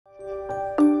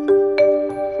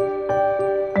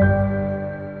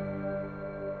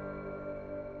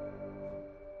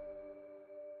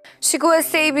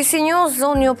Shikues të ABC News,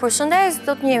 unë ju përshëndes,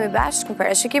 do të njemi bashkë në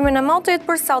parashikimin e motit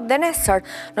për sot dhe nesër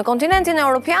në kontinentin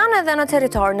evropian dhe në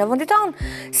territorin e vendit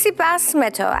tonë, sipas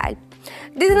Meteo.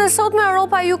 Ditën e sotme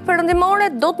Europa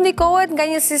jugperëndimore do të ndikohet nga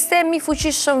një sistem i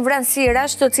fuqishëm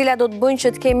vranësirash, të cilat do të bëjnë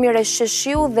që të kemi reshje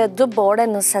shiu dhe dëbore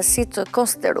në sasi të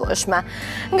konsiderueshme.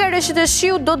 Nga reshjet e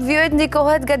shiut do të vijojë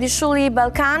ndikohet nga dishulli i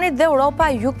Ballkanit dhe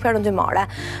Europa jugperëndimore,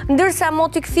 ndërsa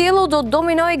moti kthjellu do të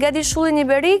dominojë nga dishullin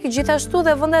iberik, gjithashtu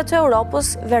dhe vendet e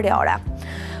Europës veriore.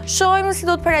 Shohim si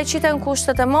do të paraqiten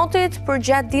kushtet e motit për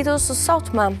gjatë ditës së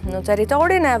sotme në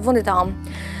territorin e vendit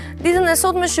tonë. Ditën e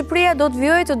sotme Shqipëria do të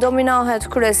vijojë të dominohet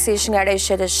kryesisht nga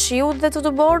reshjet e shiut dhe të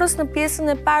dëborës në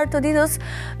pjesën e parë të ditës,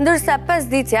 ndërsa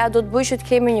pasditja do të bëjë që të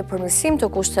kemi një përmirësim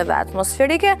të kushteve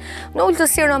atmosferike. Në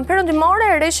ulëtësirën perëndimore,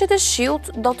 reshjet e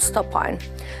shiut do të stopojnë.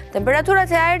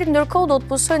 Temperaturat e ajrit ndërkohë do të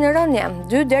pusojnë në rënje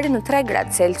 2 deri në 3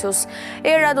 gradë Celsius.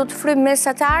 Era do të frymë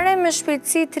mesatare me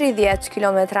shpejtësi 30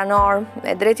 km/h,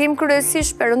 me drejtim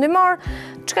kryesisht perëndimor,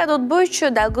 çka do të bëjë që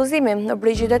dallgëzimi në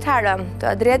brigjet e tjera të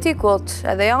Adriatikut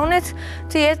edhe Jonit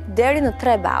të jetë deri në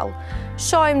 3 ball.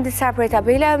 Shohim disa prej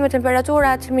tabelave me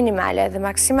temperaturat minimale dhe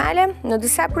maksimale në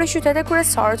disa prej qyteteve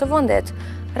kryesore të vendit,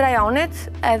 rajonit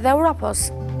edhe Europës.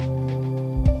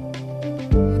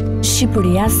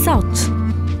 Shqipëria sot.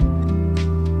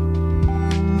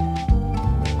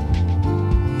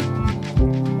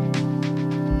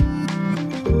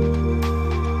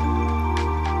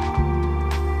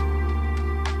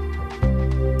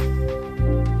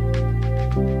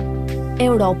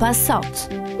 Europa sot.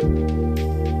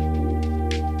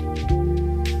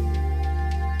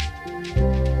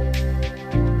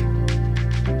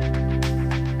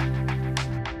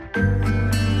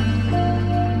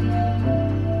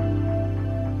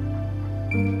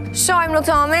 Shohim në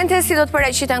këtë momente si do të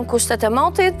paraqiten kushtet e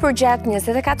motit për gjatë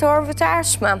 24 orëve të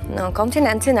ardhshme në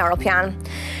kontinentin evropian.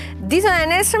 Ditën e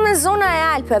nesërme zona e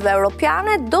Alpeve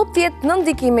europiane do të jetë në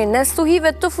ndikimin e stuhive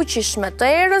të fuqishme të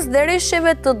erës dhe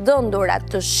reshjeve të dëndura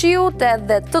të shiut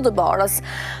edhe të dëborës.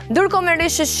 Ndërkohë me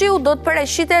reshje shiu do të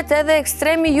paraqitet edhe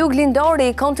ekstremi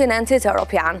juglindori i kontinentit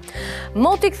evropian.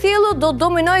 Moti kthjellu do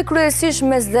dominojë kryesisht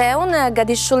mesdheun nga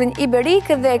dishullin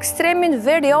iberik dhe ekstremin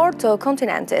verior të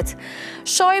kontinentit.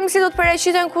 Shohim si do të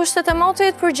paraqiten kushtet e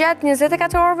motit për gjatë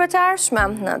 24 orëve të ardhshme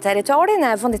në territorin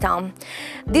e vendit tonë.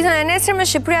 Ditën e nesërme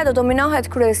Shqipëria do dominohet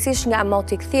kryesisht nga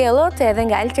moti kthjellët edhe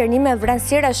nga alternime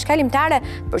vranësirash kalimtare,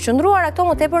 përqendruar ato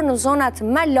më tepër në zonat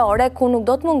malore ku nuk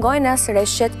do të mungojnë as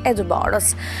reshjet e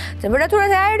dëborës.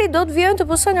 Temperaturat e ajrit do të vijojnë të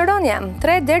pusojnë në rënje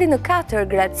 3 deri në 4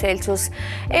 gradë Celsius.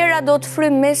 Era do të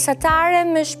frymë mesatare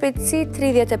me shpejtësi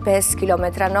 35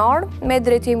 km/h, me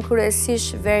drejtim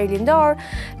kryesisht verilindor,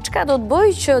 çka do të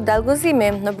bëjë që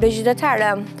dallgëzimi në brigjet e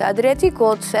tjera të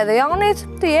Adriatikut edhe Jonit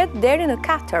të jetë deri në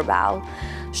 4 ball.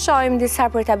 Shohim disa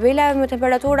prej tabelave me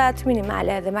temperaturat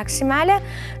minimale dhe maksimale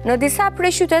në disa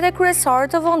prej qyteteve kryesore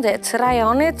të vendit,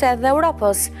 rajonit edhe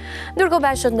Europës. Ndërkohë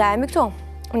bashkë ndajemi këtu.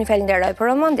 Unë falenderoj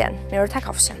për vëmendjen. Mirë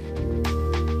takofshim.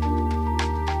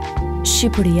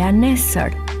 Shqipëria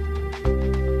nesër.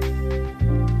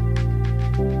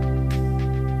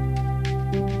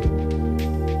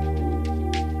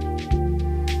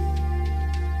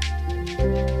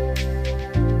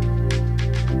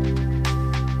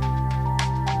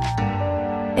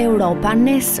 Europa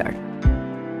nesër.